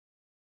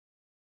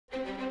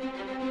Baby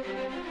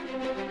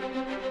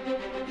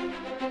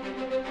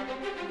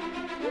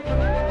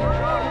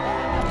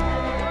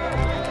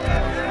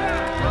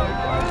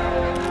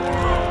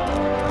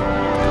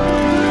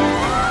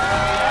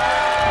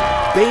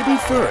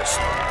First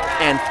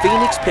and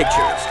Phoenix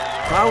Pictures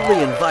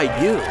proudly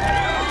invite you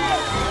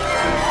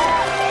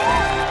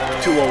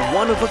to a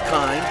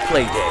one-of-a-kind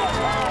playdate.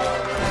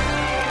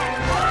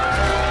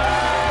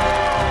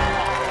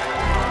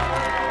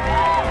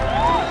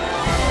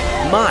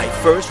 My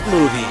First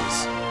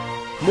Movies.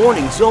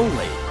 Mornings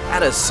only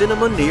at a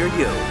cinema near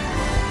you.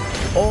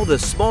 All the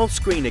small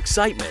screen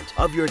excitement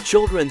of your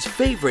children's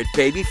favorite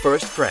Baby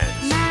First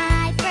friends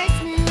My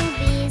first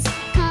movies,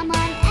 come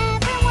on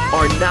everyone.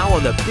 are now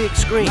on the big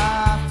screen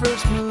My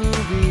first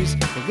movies,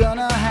 we're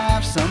gonna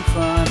have some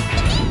fun.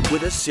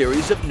 with a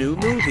series of new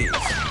movies,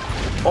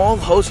 all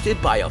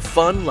hosted by a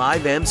fun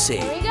live MC.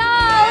 Here we go.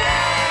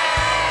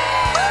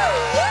 Oh,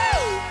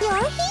 yay!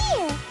 You're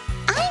here.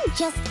 I'm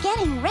just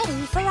getting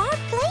ready for our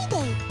play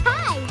date.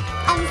 Hi,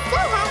 I'm so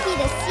happy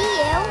to see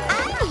you.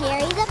 I'm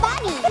Harry the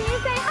Bunny. Can you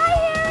say hi,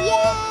 Harry?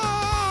 Yay!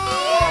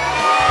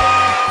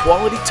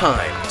 Quality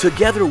time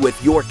together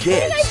with your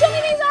kids. Show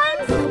me these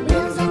arms. The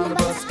wheels on the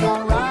bus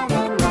go round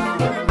and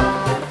round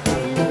all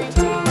through the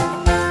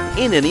town.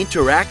 In an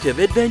interactive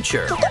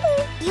adventure.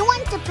 You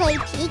want to play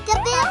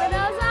peekaboo?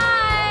 Those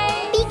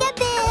eyes.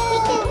 Peekaboo.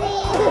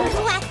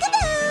 Peekaboo.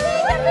 Whack-a-boo.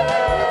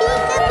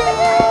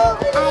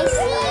 Peekaboo. I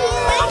see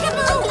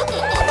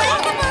you.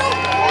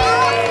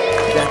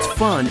 Whack-a-boo. That's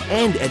fun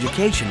and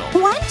educational.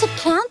 Want to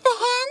count the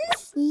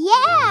hens?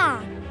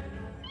 Yeah.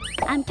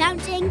 I'm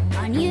counting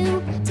on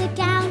you to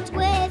count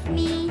with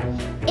me.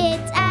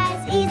 It's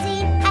as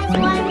easy as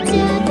 1, 2,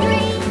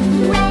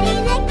 3. Ready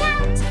to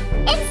count.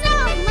 It's so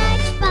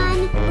much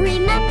fun.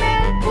 Remember,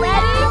 we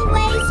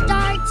always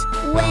start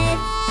with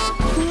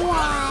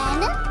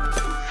 1,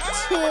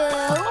 2,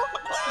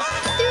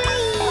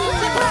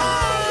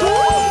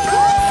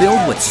 3.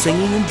 Filled with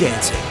singing and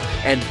dancing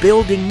and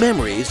building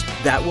memories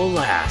that will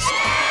last.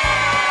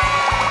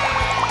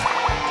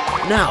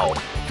 Now,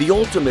 the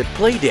ultimate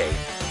playdate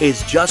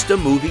is just a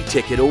movie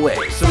ticket away.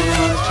 So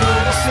let's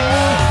try to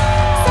sing.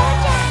 So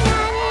join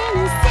on in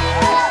and sing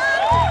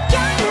along.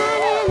 Join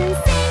on in and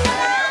sing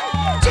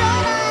along.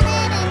 Join on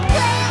in and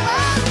play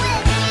along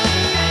with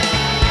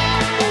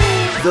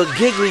me. The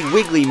Giggly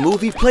Wiggly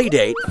Movie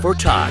Playdate for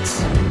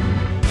Tots.